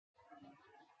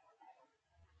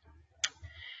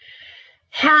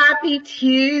Happy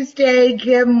Tuesday.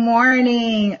 Good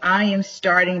morning. I am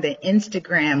starting the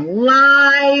Instagram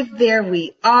live. There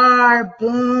we are.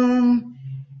 Boom.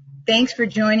 Thanks for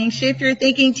joining Shift Your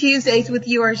Thinking Tuesdays with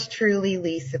yours truly,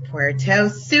 Lisa Puerto,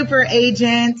 super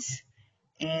agent.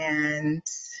 And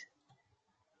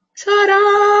ta-da!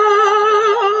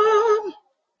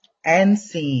 And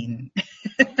scene.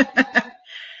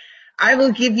 I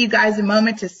will give you guys a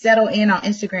moment to settle in on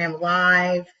Instagram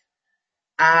live.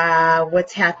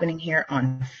 What's happening here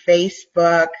on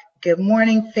Facebook. Good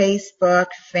morning, Facebook,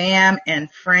 fam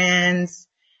and friends,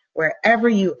 wherever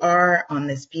you are on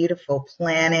this beautiful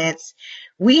planet.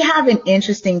 We have an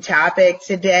interesting topic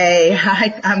today.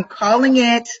 I'm calling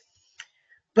it,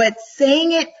 but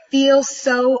saying it feels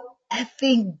so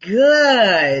effing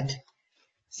good.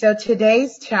 So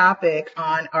today's topic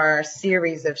on our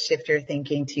series of Shift Your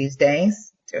Thinking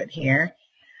Tuesdays, do it here.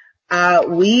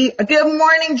 Good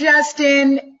morning,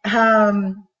 Justin.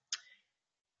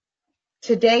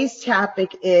 Today's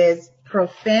topic is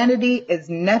profanity is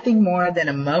nothing more than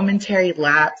a momentary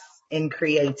lapse in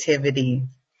creativity.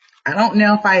 I don't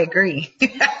know if I agree.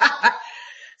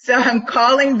 So I'm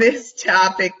calling this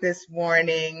topic this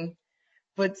morning,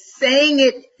 but saying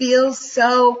it feels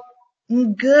so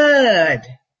good.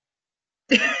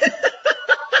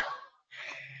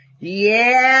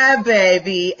 Yeah,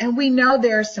 baby. And we know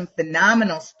there are some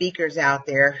phenomenal speakers out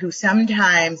there who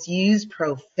sometimes use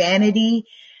profanity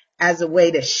as a way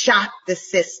to shock the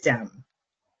system.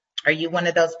 Are you one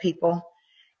of those people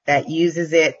that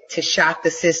uses it to shock the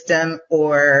system,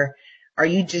 or are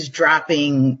you just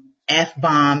dropping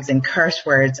F-bombs and curse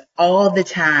words all the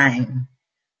time?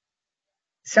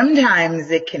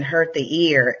 Sometimes it can hurt the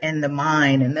ear and the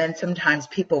mind, and then sometimes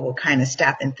people will kind of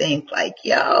stop and think like,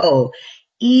 yo,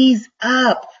 ease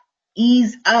up,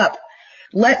 ease up.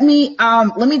 Let me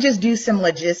just do some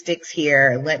logistics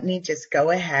here. Let me just go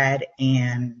ahead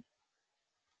and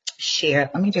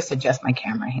share. Let me just adjust my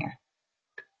camera here.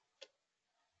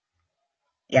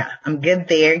 Yeah, I'm good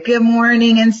there. Good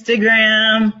morning,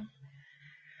 Instagram.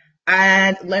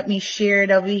 And let me share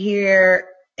it over here.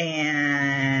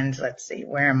 And let's see,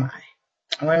 where am I?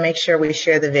 I want to make sure we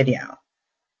share the video.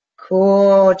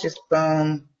 Cool, just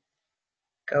boom.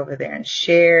 Go over there and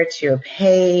share to a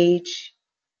page.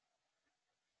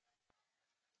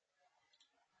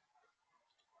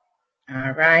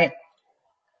 All right.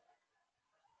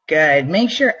 Good. Make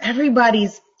sure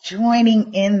everybody's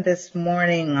joining in this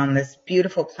morning on this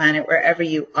beautiful planet, wherever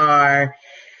you are.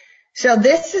 So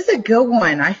this is a good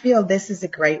one. I feel this is a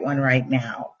great one right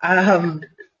now.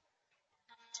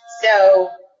 So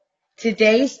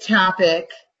today's topic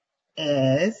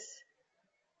is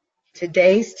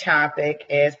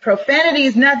profanity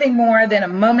is nothing more than a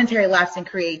momentary lapse in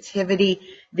creativity.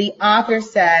 The author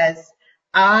says,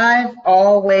 I've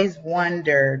always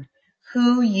wondered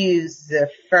who used the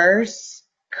first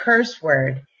curse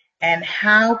word and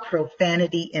how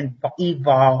profanity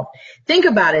evolved. Think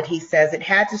about it, he says. It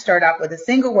had to start off with a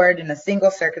single word in a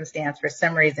single circumstance. For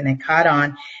some reason, it caught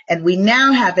on. And we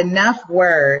now have enough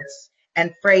words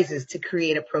and phrases to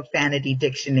create a profanity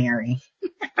dictionary.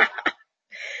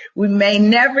 We may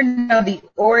never know the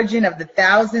origin of the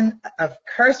thousands of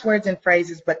curse words and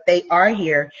phrases, but they are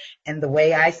here. And the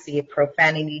way I see it,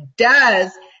 profanity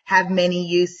does have many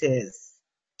uses.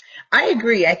 I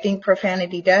agree. I think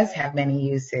profanity does have many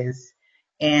uses.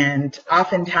 And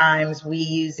oftentimes we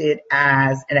use it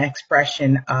as an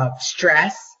expression of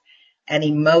stress and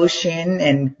emotion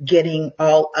and getting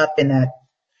all up in a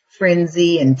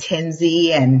frenzy and tinsy.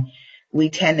 And we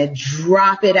tend to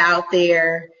drop it out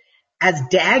there. As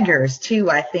daggers too,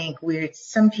 I think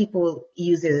some people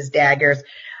use it as daggers.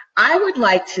 I would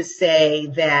like to say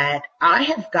that I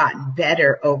have gotten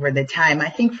better over the time. I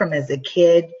think from as a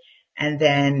kid, and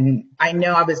then I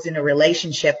know I was in a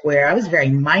relationship where I was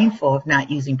very mindful of not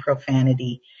using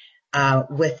profanity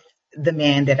with the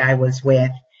man that I was with.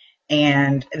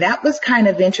 And that was kind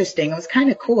of interesting. It was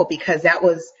kind of cool because that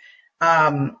was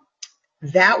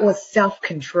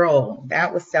self-control.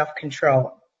 That was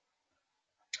self-control.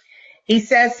 He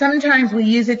says sometimes we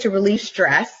use it to relieve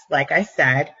stress, like I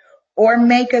said, or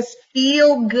make us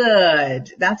feel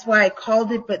good. That's why I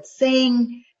called it, but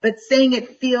saying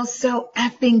it feels so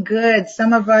effing good.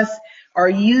 Some of us are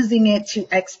using it to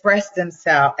express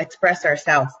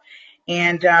ourselves.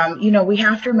 And, we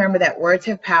have to remember that words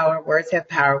have power, words have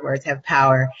power, words have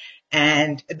power.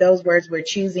 And those words we're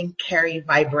choosing carry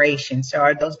vibration. So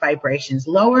are those vibrations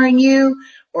lowering you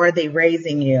or are they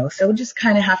raising you? So we just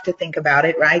kind of have to think about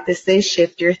it, right? This is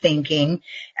Shift Your Thinking,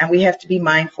 and we have to be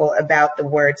mindful about the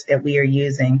words that we are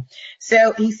using.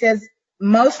 So he says,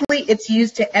 mostly it's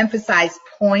used to emphasize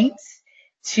points,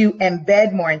 to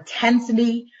embed more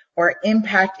intensity or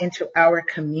impact into our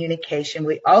communication.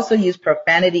 We also use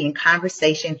profanity in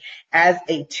conversation as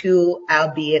a tool,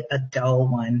 albeit a dull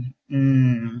one.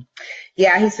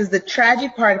 Yeah, he says the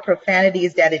tragic part of profanity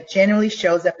is that it generally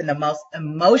shows up in the most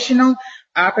emotional,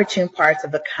 opportune parts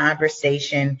of a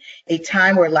conversation, a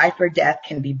time where life or death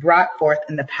can be brought forth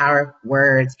in the power of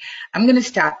words. I'm going to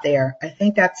stop there. I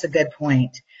think that's a good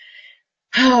point.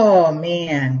 Oh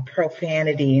man,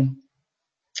 profanity.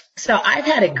 So I've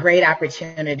had a great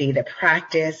opportunity to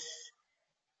practice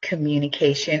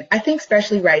communication. I think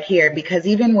especially right here, because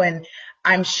even when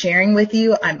I'm sharing with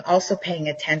you, I'm also paying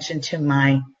attention to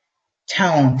my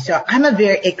tone. So I'm a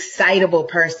very excitable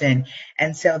person.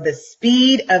 And so the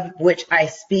speed of which I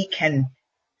speak can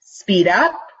speed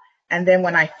up. And then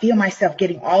when I feel myself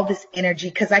getting all this energy,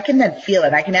 because I can then feel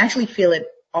it, I can actually feel it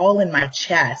all in my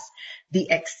chest, the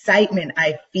excitement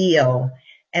I feel.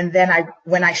 And then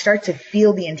when I start to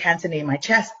feel the intensity in my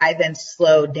chest, I then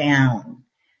slow down.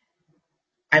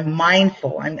 I'm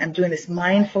mindful. I'm doing this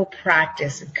mindful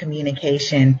practice of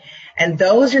communication. And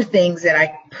those are things that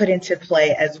I put into play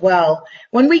as well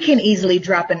when we can easily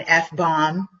drop an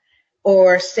F-bomb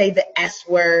or say the S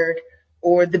word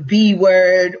or the B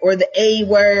word or the A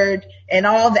word and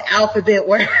all the alphabet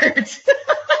words.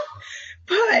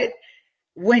 But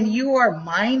when you are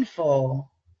mindful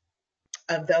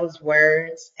of those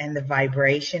words and the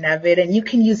vibration of it, and you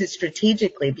can use it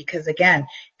strategically, because again,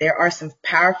 there are some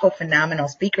powerful, phenomenal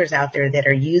speakers out there that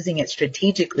are using it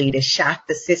strategically to shock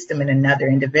the system in another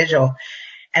individual.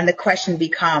 And the question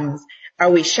becomes,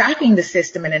 are we shocking the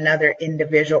system in another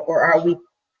individual, or are we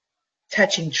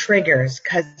touching triggers?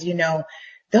 Because,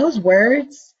 those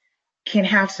words can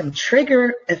have some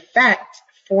trigger effect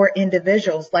for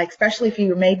individuals, like especially if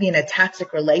you may be in a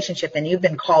toxic relationship and you've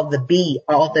been called the B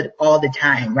all the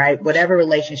time, right? Whatever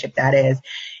relationship that is.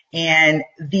 And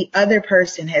the other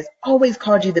person has always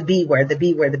called you the B word, the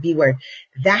B word, the B word.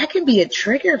 That can be a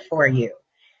trigger for you.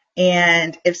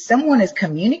 And if someone is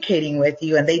communicating with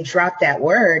you and they drop that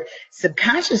word,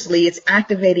 subconsciously it's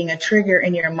activating a trigger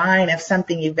in your mind of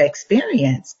something you've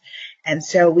experienced. And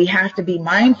so we have to be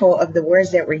mindful of the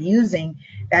words that we're using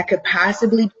that could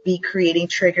possibly be creating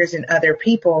triggers in other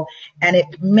people. And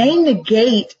it may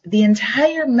negate the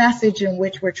entire message in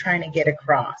which we're trying to get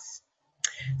across.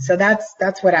 So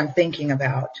that's what I'm thinking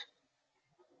about.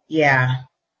 Yeah.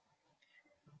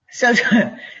 So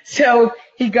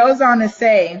he goes on to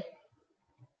say,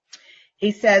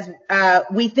 he says,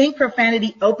 we think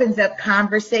profanity opens up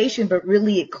conversation, but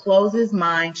really it closes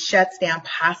mind, shuts down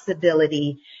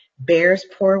possibility, bears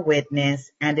poor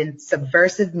witness, and in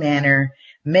subversive manner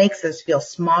makes us feel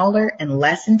smaller and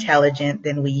less intelligent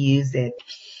than we use it.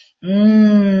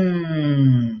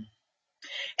 And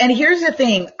here's the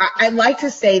thing. I like to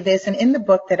say this, and in the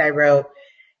book that I wrote,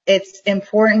 it's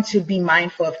important to be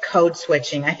mindful of code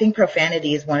switching. I think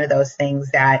profanity is one of those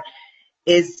things that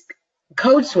is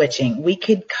code switching. We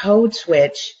could code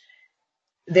switch.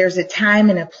 There's a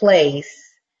time and a place,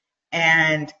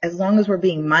 and as long as we're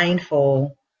being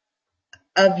mindful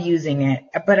of using it.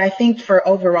 But I think for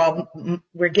overall,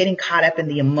 we're getting caught up in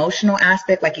the emotional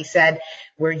aspect. Like he said,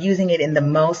 we're using it in the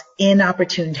most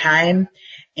inopportune time,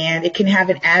 and it can have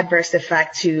an adverse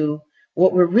effect to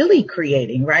what we're really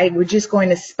creating, right? We're just going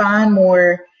to spawn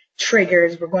more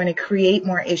triggers. We're going to create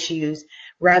more issues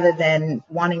rather than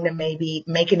wanting to maybe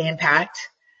make an impact,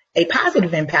 a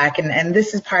positive impact. And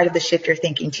this is part of the Shift Your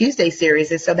Thinking Tuesday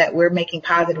series, is so that we're making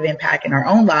positive impact in our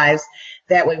own lives.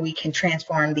 That way we can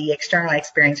transform the external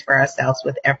experience for ourselves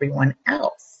with everyone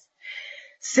else.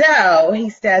 So he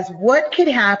says, what could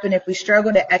happen if we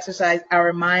struggle to exercise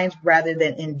our minds rather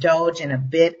than indulge in a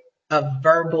bit of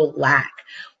verbal lack?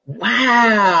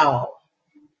 Wow.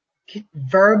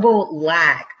 Verbal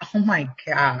lack. Oh my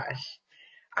gosh.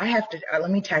 I have to,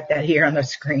 let me type that here on the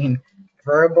screen.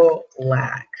 Verbal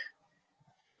lack.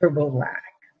 Verbal lack.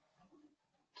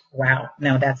 Wow.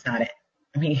 No, that's not it.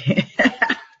 I mean,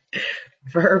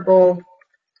 verbal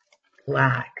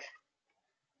lack.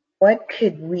 What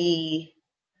could we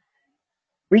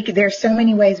could, there's so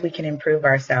many ways we can improve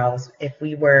ourselves if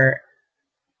we were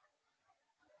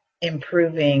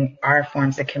improving our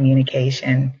forms of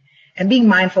communication and being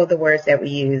mindful of the words that we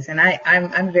use. And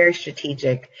I'm very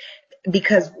strategic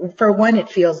because, for one, it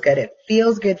feels good. It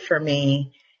feels good for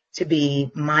me to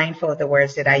be mindful of the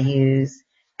words that I use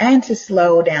and to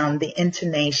slow down the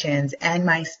intonations and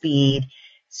my speed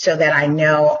so that I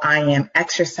know I am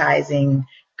exercising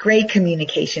great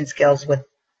communication skills with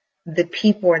the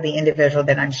people or the individual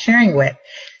that I'm sharing with.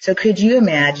 So could you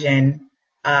imagine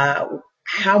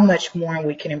how much more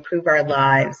we can improve our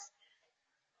lives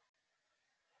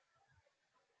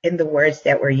in the words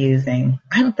that we're using.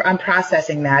 I'm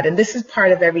processing that. And this is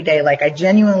part of every day. Like, I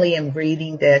genuinely am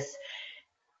reading this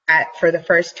for the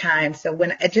first time. So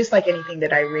when, just like anything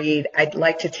that I read, I'd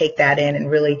like to take that in and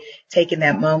really take in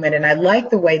that moment. And I like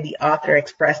the way the author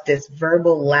expressed this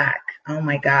verbal lack. Oh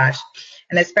my gosh.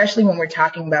 And especially when we're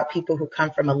talking about people who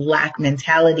come from a lack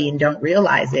mentality and don't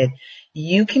realize it,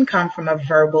 you can come from a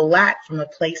verbal lack, from a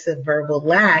place of verbal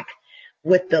lack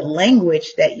with the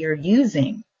language that you're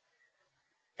using.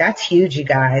 That's huge, you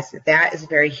guys. That is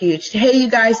very huge. Hey,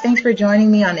 you guys, thanks for joining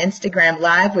me on Instagram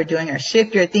Live. We're doing our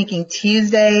Shift Your Thinking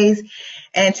Tuesdays.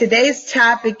 And today's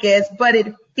topic is, but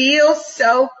it feels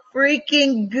so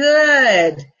freaking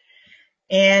good.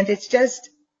 And it's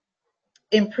just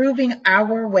improving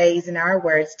our ways and our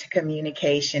words to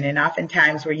communication. And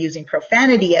oftentimes we're using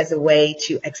profanity as a way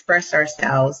to express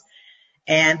ourselves.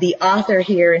 And the author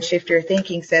here in Shift Your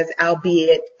Thinking says,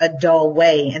 albeit a dull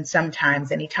way, and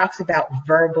sometimes, and he talks about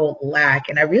verbal lack.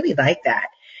 And I really like that.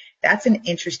 That's an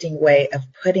interesting way of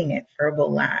putting it,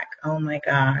 verbal lack. Oh my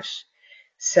gosh.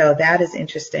 So that is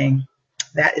interesting.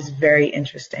 That is very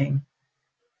interesting.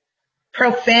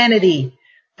 Profanity,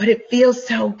 but it feels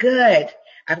so good.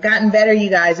 I've gotten better, you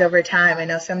guys, over time. I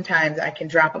know sometimes I can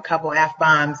drop a couple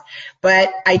F-bombs,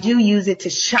 but I do use it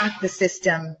to shock the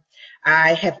system.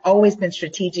 I have always been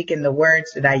strategic in the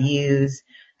words that I use.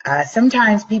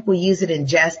 Sometimes people use it in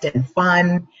jest and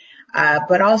fun,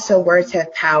 but also words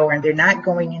have power and they're not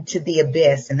going into the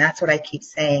abyss. And that's what I keep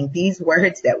saying. These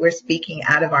words that we're speaking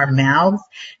out of our mouths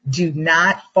do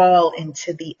not fall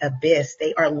into the abyss.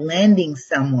 They are landing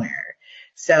somewhere.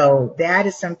 So that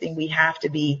is something we have to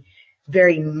be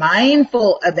very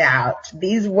mindful about.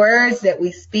 These words that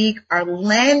we speak are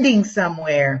landing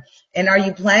somewhere. And are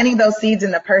you planting those seeds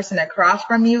in the person across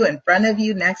from you, in front of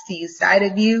you, next to you, side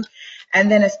of you?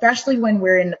 And then especially when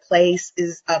we're in the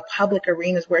places of public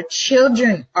arenas where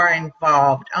children are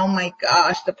involved. Oh my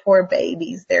gosh, the poor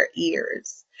babies, their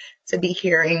ears to be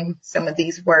hearing some of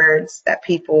these words that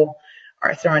people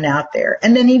are throwing out there.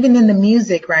 And then even in the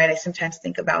music, right? I sometimes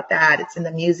think about that. It's in the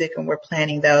music and we're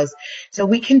planning those. So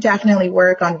we can definitely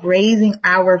work on raising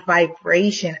our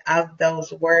vibration of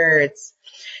those words.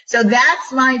 So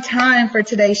that's my time for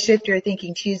today's Shift Your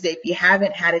Thinking Tuesday. If you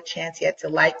haven't had a chance yet to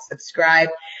like, subscribe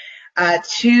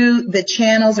to the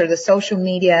channels or the social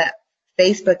media,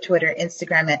 Facebook, Twitter,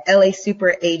 Instagram at LA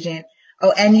Super Agent.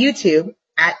 Oh, and YouTube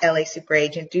at LA Super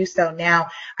Agent. Do so now.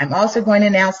 I'm also going to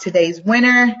announce today's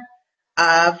winner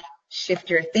of Shift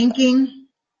Your Thinking.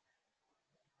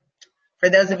 For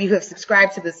those of you who have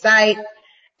subscribed to the site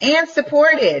and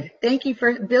supported, thank you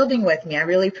for building with me. I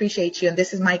really appreciate you. And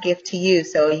this is my gift to you.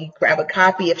 So you grab a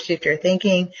copy of Shift Your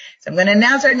Thinking. So I'm going to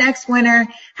announce our next winner.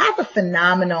 Have a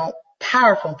phenomenal,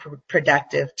 powerful,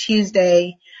 productive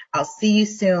Tuesday. I'll see you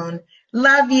soon.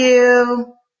 Love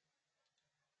you.